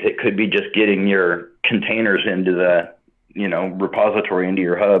Kubernetes, it could be just getting your containers into the, repository, into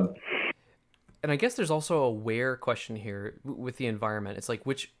your hub. And I guess there's also a where question here with the environment. It's like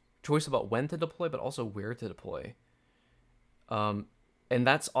which choice about when to deploy, but also where to deploy. And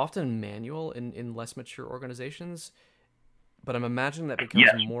that's often manual in less mature organizations. But I'm imagining that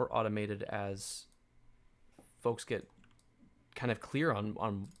becomes more automated as folks get kind of clear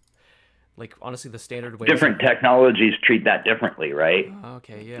on like, honestly, the standard way. Different technologies treat that differently, right?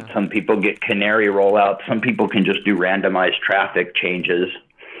 Okay, yeah. Some people get canary rollouts. Some people can just do randomized traffic changes.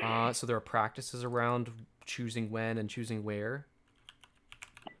 So there are practices around choosing when and choosing where?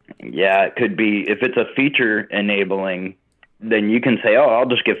 Yeah, it could be. If it's a feature enabling, then you can say, I'll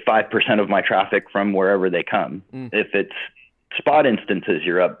just get 5% of my traffic from wherever they come. If it's spot instances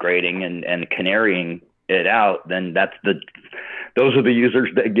you're upgrading and canarying it out, then those are the users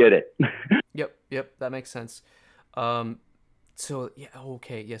that get it. Yep, that makes sense. So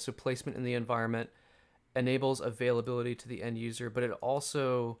placement in the environment enables availability to the end user, but it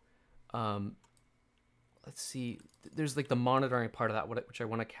also, let's see, there's like the monitoring part of that, which I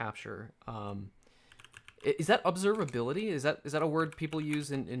want to capture. Is that observability? Is that a word people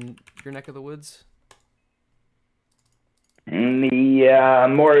use in your neck of the woods? Yeah,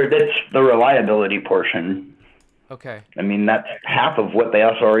 more, that's the reliability portion. Okay. I mean, that's half of what the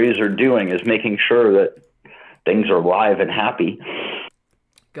SREs are doing, is making sure that things are live and happy.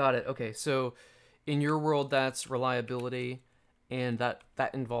 Got it. Okay, so in your world, that's reliability, and that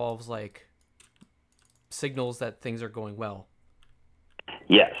involves like signals that things are going well.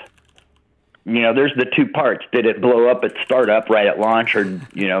 Yes. There's the two parts. Did it blow up at startup right at launch, or,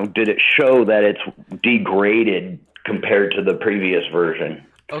 did it show that it's degraded compared to the previous version?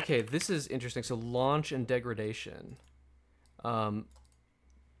 Okay, this is interesting. So launch and degradation. Those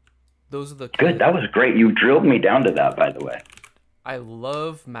are the... Good, that was great. You drilled me down to that, by the way. I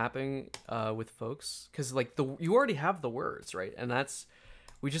love mapping with folks, because like you already have the words, right? And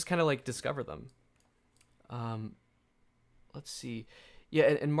we just kind of like discover them. Let's see. Yeah,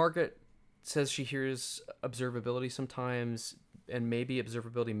 and Margaret says she hears observability sometimes, and maybe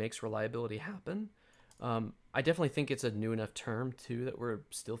observability makes reliability happen. I definitely think it's a new enough term too that we're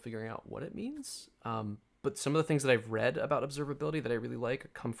still figuring out what it means. But some of the things that I've read about observability that I really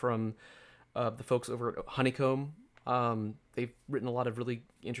like come from the folks over at Honeycomb. They've written a lot of really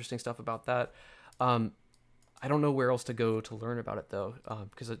interesting stuff about that. I don't know where else to go to learn about it though,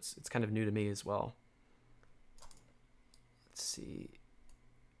 because it's kind of new to me as well. Let's see.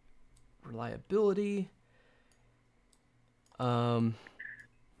 Reliability.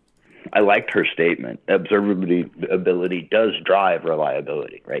 I liked her statement. Observability does drive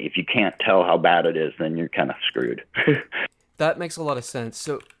reliability, right? If you can't tell how bad it is, then you're kind of screwed. That makes a lot of sense.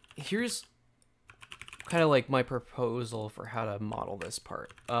 So here's kind of like my proposal for how to model this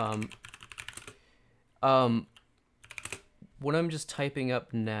part. What I'm just typing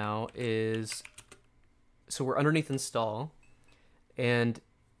up now is so we're underneath install, and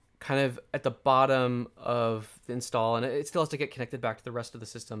kind of at the bottom of the install, and it still has to get connected back to the rest of the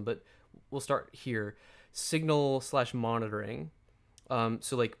system, but we'll start here. Signal / monitoring.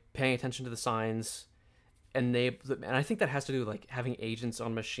 So like paying attention to the signs, and I think that has to do with like having agents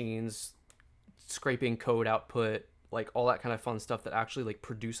on machines, scraping code output, like all that kind of fun stuff that actually like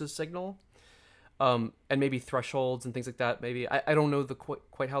produces signal. And maybe thresholds and things like that. Maybe I don't know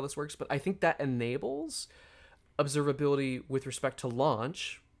quite how this works, but I think that enables observability with respect to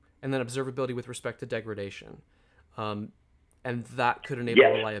launch, and then observability with respect to degradation, and that could enable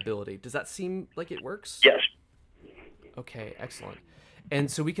reliability. Does that seem like it works? Yes. Okay, excellent.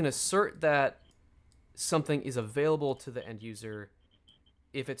 And so we can assert that something is available to the end user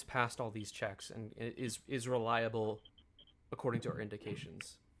if it's passed all these checks and it is reliable according to our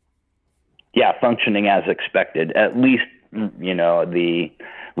indications. Yeah, functioning as expected. At least, the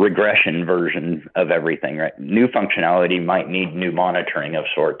regression version of everything, right? New functionality might need new monitoring of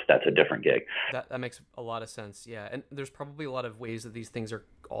sorts. That's a different gig. That makes a lot of sense, yeah. And there's probably a lot of ways that these things are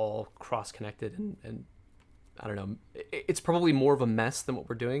all cross-connected, and I don't know. It's probably more of a mess than what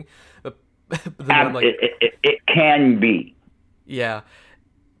we're doing. But then I'm like, it can be. Yeah.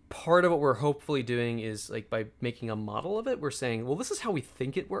 Part of what we're hopefully doing is like by making a model of it, we're saying, well, this is how we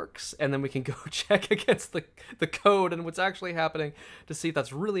think it works, and then we can go check against the code and what's actually happening to see if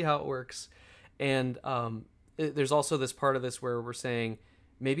that's really how it works. And there's also this part of this where we're saying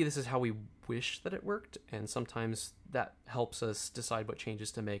maybe this is how we wish that it worked, and sometimes that helps us decide what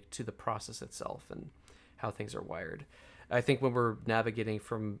changes to make to the process itself and how things are wired. I think when we're navigating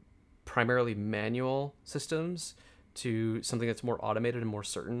from primarily manual systems to something that's more automated and more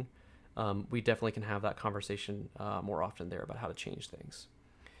certain, we definitely can have that conversation more often there about how to change things.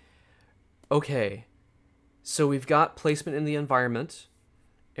 Okay, so we've got placement in the environment,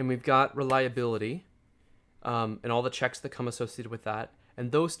 and we've got reliability, and all the checks that come associated with that,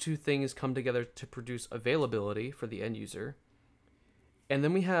 and those two things come together to produce availability for the end user. And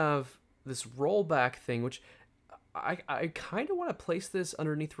then we have this rollback thing, which I kind of want to place this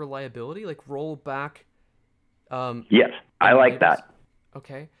underneath reliability, like rollback. Yes, I like that.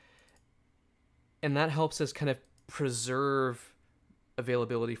 Okay. And that helps us kind of preserve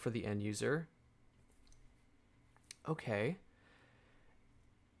availability for the end user. Okay.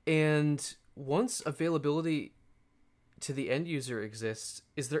 And once availability to the end user exists,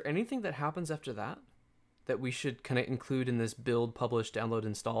 is there anything that happens after that we should kind of include in this build, publish, download,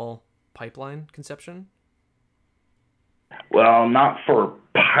 install pipeline conception? Well, not for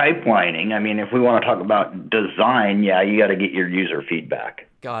pipelining. I mean, if we want to talk about design, yeah, you got to get your user feedback.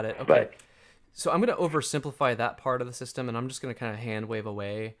 Got it. Okay. But, so I'm going to oversimplify that part of the system, and I'm just going to kind of hand wave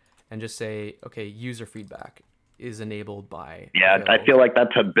away and just say, okay, user feedback is enabled by... Yeah, I feel like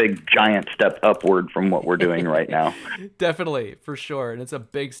that's a big, giant step upward from what we're doing right now. Definitely, for sure. And it's a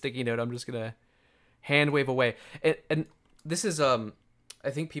big sticky note. I'm just going to hand wave away. And this is, I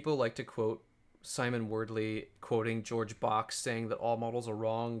think people like to quote Simon Wardley quoting George Box saying that all models are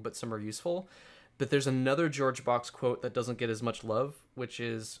wrong, but some are useful. But there's another George Box quote that doesn't get as much love, which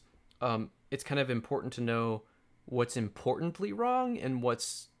is, it's kind of important to know what's importantly wrong and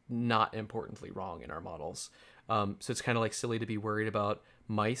what's not importantly wrong in our models. So it's kind of like silly to be worried about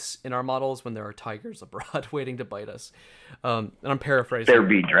mice in our models when there are tigers abroad waiting to bite us. And I'm paraphrasing. There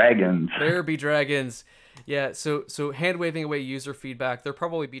be dragons. There be dragons. Yeah, so hand waving away user feedback. There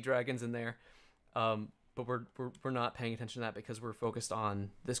probably be dragons in there. But we're not paying attention to that because we're focused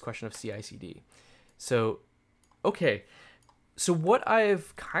on this question of CI/CD. So, okay. So what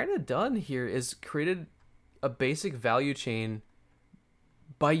I've kind of done here is created a basic value chain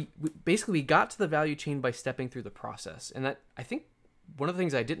basically we got to the value chain by stepping through the process. And that, I think, one of the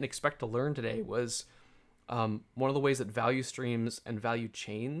things I didn't expect to learn today was one of the ways that value streams and value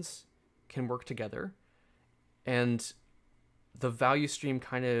chains can work together. And the value stream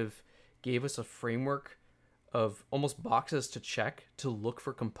kind of gave us a framework of almost boxes to check to look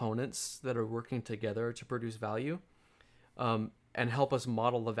for components that are working together to produce value, and help us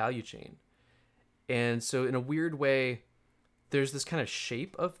model the value chain. And so in a weird way, there's this kind of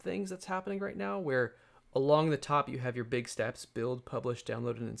shape of things that's happening right now where along the top you have your big steps: build, publish,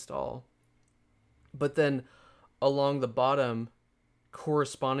 download, and install. But then along the bottom,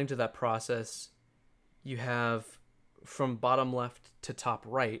 corresponding to that process, you have from bottom left to top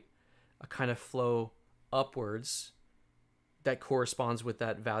right a kind of flow upwards that corresponds with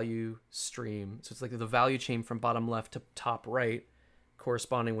that value stream. So it's like the value chain from bottom left to top right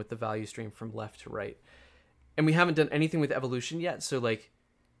corresponding with the value stream from left to right. And we haven't done anything with evolution yet, so like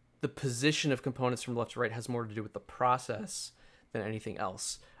the position of components from left to right has more to do with the process than anything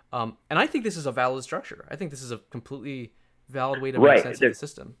else. And I think this is a valid structure. I think this is a completely valid way to make Right. sense of the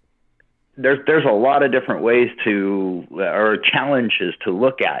system. There's a lot of different ways to, or challenges to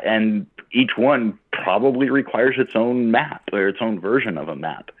look at, and each one probably requires its own map or its own version of a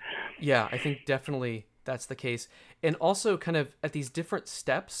map. Yeah, I think definitely that's the case. And also kind of at these different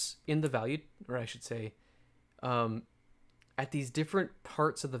steps in the value, or I should say, at these different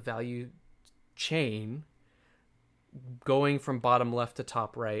parts of the value chain, going from bottom left to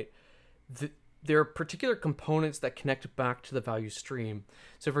top right, there are particular components that connect back to the value stream.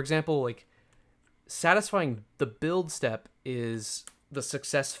 So for example, like satisfying the build step is the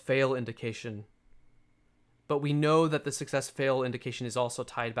success fail indication. But we know that the success fail indication is also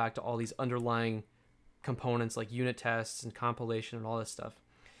tied back to all these underlying components like unit tests and compilation and all this stuff.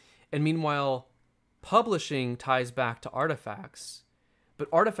 And meanwhile, publishing ties back to artifacts, but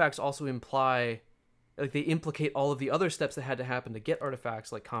artifacts also imply, like they implicate all of the other steps that had to happen to get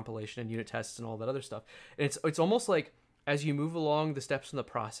artifacts, like compilation and unit tests and all that other stuff. And it's almost like as you move along the steps in the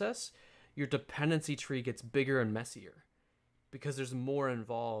process, your dependency tree gets bigger and messier because there's more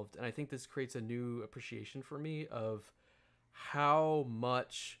involved. And I think this creates a new appreciation for me of how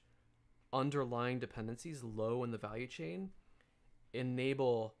much underlying dependencies low in the value chain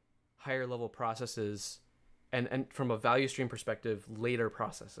enable higher level processes and from a value stream perspective, later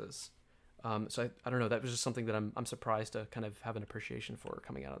processes. So I don't know, that was just something that I'm surprised to kind of have an appreciation for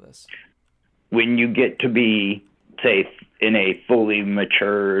coming out of this. When you get to be, say, in a fully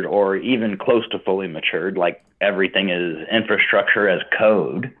matured or even close to fully matured, like everything is infrastructure as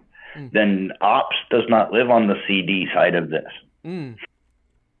code, then ops does not live on the CD side of this.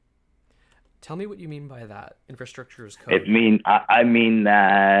 Tell me what you mean by that. Infrastructure as code. I mean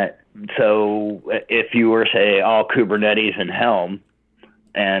that, so if you were, say, all Kubernetes and Helm,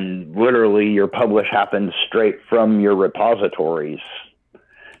 and literally your publish happens straight from your repositories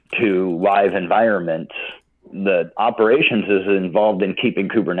to live environments, the operations is involved in keeping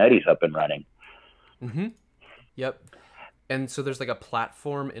Kubernetes up and running. Mm-hmm. Yep. And so there's like a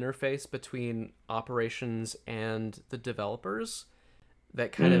platform interface between operations and the developers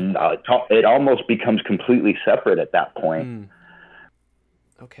that kind of... it almost becomes completely separate at that point.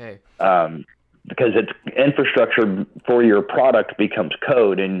 Okay. Because it's infrastructure for your product becomes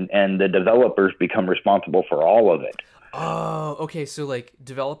code, and the developers become responsible for all of it. Oh, okay. So like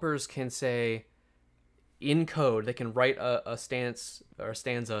developers can say in code, they can write a stance or a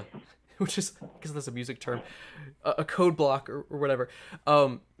stanza, which is, because that's a music term, a code block or whatever.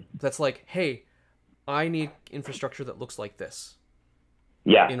 That's like, hey, I need infrastructure that looks like this.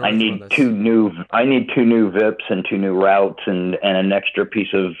 Yeah, I need two new VIPs and 2 new routes and an extra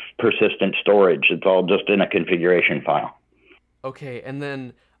piece of persistent storage. It's all just in a configuration file. Okay, and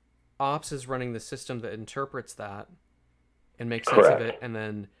then ops is running the system that interprets that and makes sense of it, and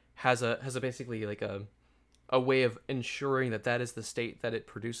then has a basically like a way of ensuring that that is the state that it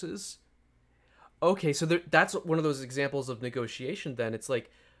produces. Okay, so that's one of those examples of negotiation. Then it's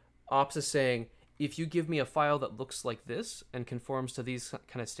like ops is saying, if you give me a file that looks like this and conforms to these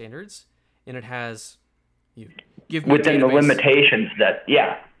kind of standards, and it has, you give me within the limitations that,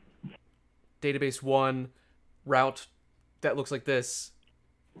 database 1 route that looks like this.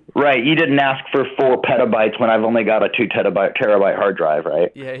 Right. You didn't ask for 4 petabytes when I've only got a 2 terabyte hard drive,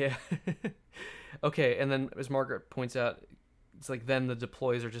 right? Yeah. Okay, and then as Margaret points out, it's like then the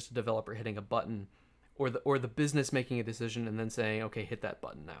deploys are just a developer hitting a button, or the business making a decision and then saying, okay, hit that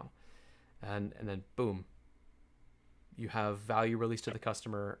button now. And then boom, you have value released to the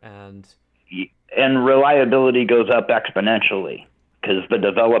customer, and reliability goes up exponentially because the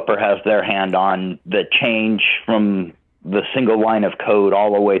developer has their hand on the change from the single line of code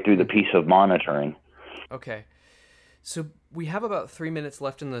all the way through the piece of monitoring. Okay, so we have about 3 minutes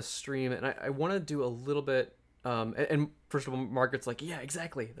left in the stream, and I want to do a little bit. And first of all, Margaret's like, yeah,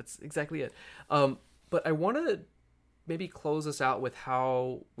 exactly, that's exactly it. But I want to maybe close us out with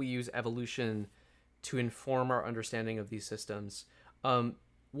how we use evolution to inform our understanding of these systems.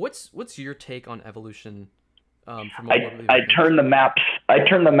 What's your take on evolution? I turn the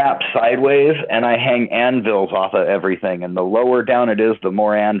maps sideways, and I hang anvils off of everything, and the lower down it is, the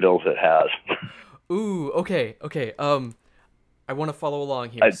more anvils it has. Ooh, okay. I want to follow along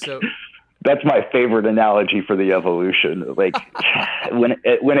here. That's my favorite analogy for the evolution. Like when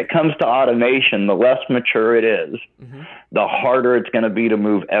it comes to automation, the less mature it is, the harder it's going to be to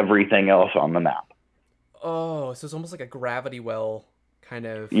move everything else on the map. Oh, so it's almost like a gravity well kind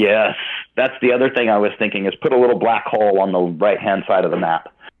of. Yes. That's the other thing I was thinking, is put a little black hole on the right-hand side of the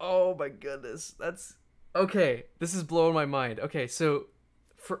map. Oh my goodness. That's okay. This is blowing my mind. Okay. So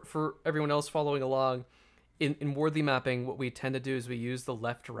for everyone else following along, in Wardley mapping, what we tend to do is we use the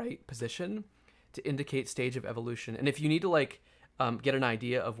left-right position to indicate stage of evolution. And if you need to like get an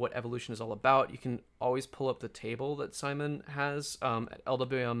idea of what evolution is all about, you can always pull up the table that Simon has at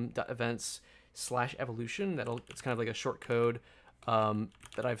lwm.events/evolution. It's kind of like a short code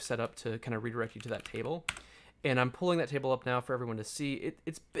that I've set up to kind of redirect you to that table. And I'm pulling that table up now for everyone to see.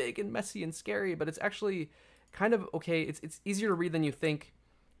 It's big and messy and scary, but it's actually kind of okay. It's easier to read than you think.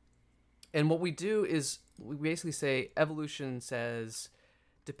 And what we do is we basically say evolution says,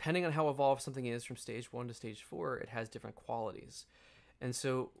 depending on how evolved something is from stage 1 to stage 4, it has different qualities. And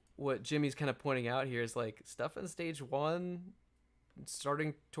so what Jimmy's kind of pointing out here is like stuff in stage 1,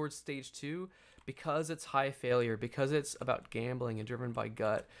 starting towards stage 2, because it's high failure, because it's about gambling and driven by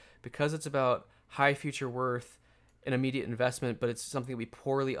gut, because it's about high future worth and immediate investment, but it's something we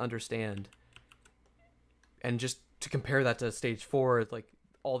poorly understand. And just to compare that to stage 4, like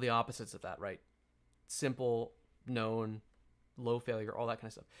all the opposites of that, right? Simple, known, low failure, all that kind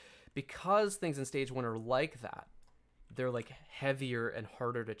of stuff. Because things in stage 1 are like that, they're like heavier and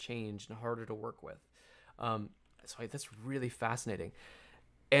harder to change and harder to work with. So that's really fascinating.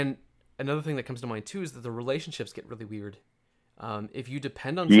 And another thing that comes to mind too is that the relationships get really weird. If you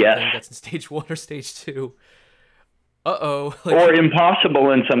depend on something that's in stage 1 or stage 2, or impossible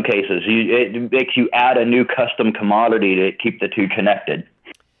in some cases. It makes you add a new custom commodity to keep the two connected.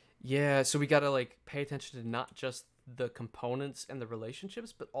 Yeah, so we got to like pay attention to not just the components and the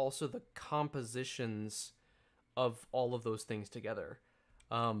relationships, but also the compositions of all of those things together.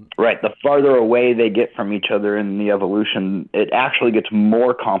 Right. The farther away they get from each other in the evolution, it actually gets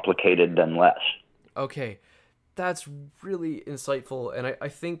more complicated than less. Okay. That's really insightful. And I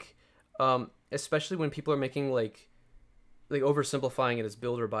think, especially when people are making like oversimplifying it as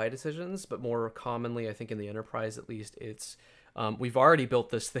build or buy decisions, but more commonly, I think in the enterprise, at least, it's, we've already built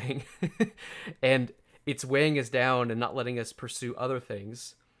this thing and it's weighing us down and not letting us pursue other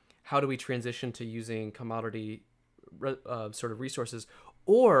things. How do we transition to using commodity sort of resources?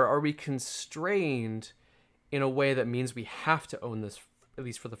 Or are we constrained in a way that means we have to own this, at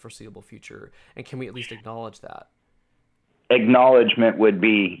least for the foreseeable future? And can we at least acknowledge that? Acknowledgement would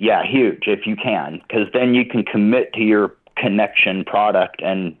be, huge if you can, because then you can commit to your connection product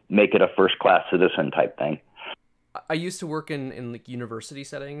and make it a first-class citizen type thing. I used to work in like university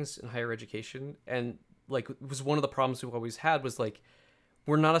settings in higher education, and like it was one of the problems we always had was like,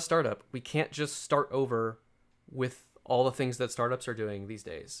 we're not a startup. We can't just start over with all the things that startups are doing these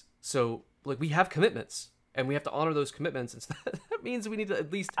days. So like we have commitments and we have to honor those commitments. And so that means we need to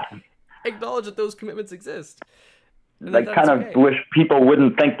at least acknowledge that those commitments exist. I kind of wish people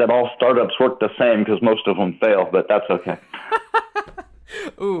wouldn't think that all startups work the same because most of them fail, but that's okay.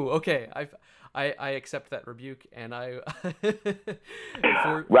 Ooh, okay. I accept that rebuke, and I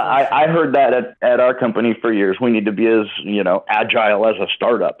heard that at our company for years. We need to be as agile as a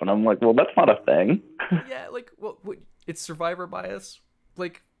startup, and I'm like, well, that's not a thing. Yeah, like it's survivor bias.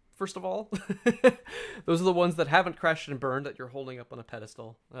 Like first of all, those are the ones that haven't crashed and burned that you're holding up on a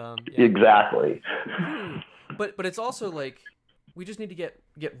pedestal. Yeah. Exactly. But it's also like we just need to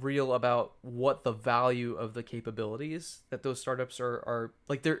get real about what the value of the capabilities that those startups are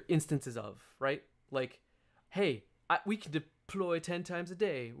like they're instances of, right? Like, hey, we can deploy 10 times a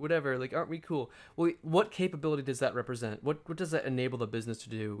day, whatever. Like, aren't we cool? Well, what capability does that represent? What does that enable the business to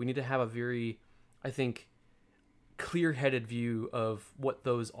do? We need to have a very, I think, clear-headed view of what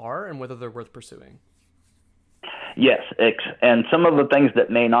those are and whether they're worth pursuing. Yes, and some of the things that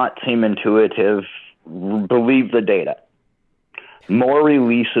may not seem intuitive, believe the data. More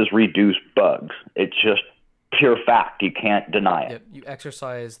releases reduce bugs. It's just pure fact. You can't deny it. Yep, you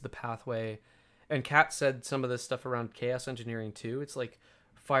exercise the pathway. And Kat said some of this stuff around chaos engineering too. It's like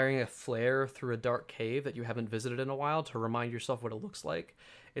firing a flare through a dark cave that you haven't visited in a while to remind yourself what it looks like.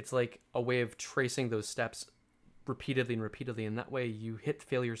 It's like a way of tracing those steps repeatedly, and that way you hit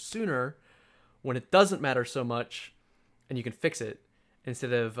failure sooner when it doesn't matter so much and you can fix it,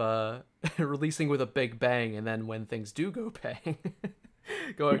 instead of releasing with a big bang and then when things do go bang,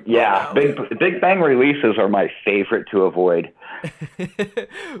 going, yeah, oh, no. Big bang releases are my favorite to avoid.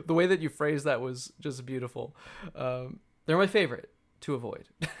 The way that you phrased that was just beautiful. They're my favorite to avoid.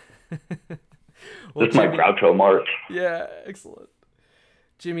 Well, that's Jimmy, my Groucho Marx. Yeah, excellent.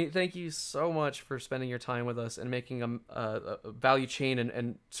 Jimmy, thank you so much for spending your time with us and making a value chain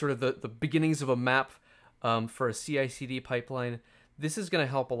and sort of the beginnings of a map for a CI/CD pipeline. This is going to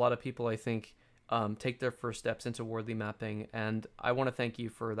help a lot of people, I think, take their first steps into Wardley mapping. And I want to thank you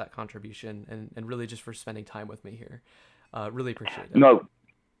for that contribution and really just for spending time with me here. Really appreciate it. No,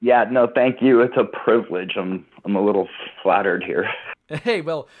 thank you. It's a privilege. I'm a little flattered here. Hey,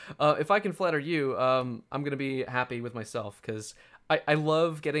 well, if I can flatter you, I'm gonna be happy with myself because I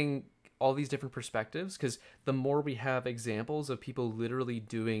love getting all these different perspectives. Because the more we have examples of people literally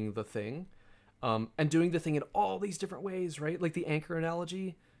doing the thing, and doing the thing in all these different ways, right? Like the anchor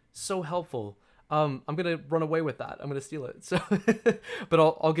analogy, so helpful. I'm gonna run away with that. I'm gonna steal it. So, but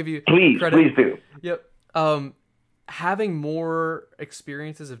I'll give you credit. Please do. Yep. Having more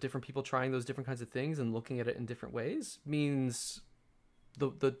experiences of different people trying those different kinds of things and looking at it in different ways means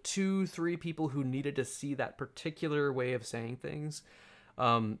the 2-3 people who needed to see that particular way of saying things,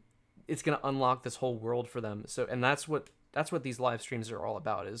 it's going to unlock this whole world for them. So, and that's what these live streams are all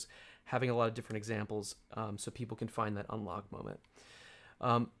about, is having a lot of different examples, so people can find that unlock moment.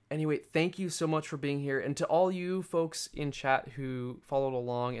 Anyway, thank you so much for being here. And to all you folks in chat who followed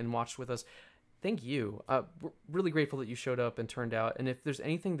along and watched with us, thank you. We're really grateful that you showed up and turned out. And if there's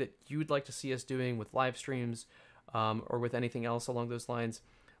anything that you'd like to see us doing with live streams, or with anything else along those lines,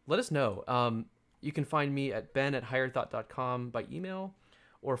 let us know. You can find me at ben@hiredthought.com by email,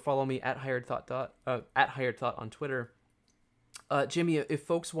 or follow me at hiredthought on Twitter. Jimmy, if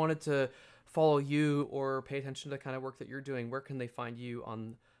folks wanted to follow you or pay attention to the kind of work that you're doing, where can they find you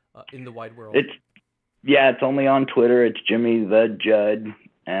on in the wide world? It's only on Twitter. It's Jimmy the Judd,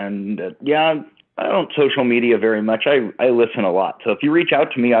 and I don't social media very much. I listen a lot, so if you reach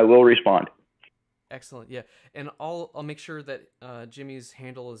out to me, I will respond. Excellent. Yeah. And I'll make sure that Jimmy's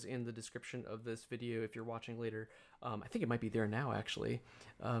handle is in the description of this video if you're watching later. I think it might be there now, actually,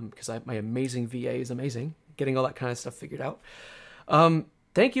 because my amazing VA is amazing, getting all that kind of stuff figured out.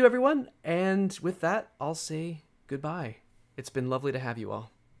 Thank you, everyone. And with that, I'll say goodbye. It's been lovely to have you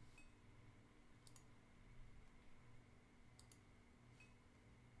all.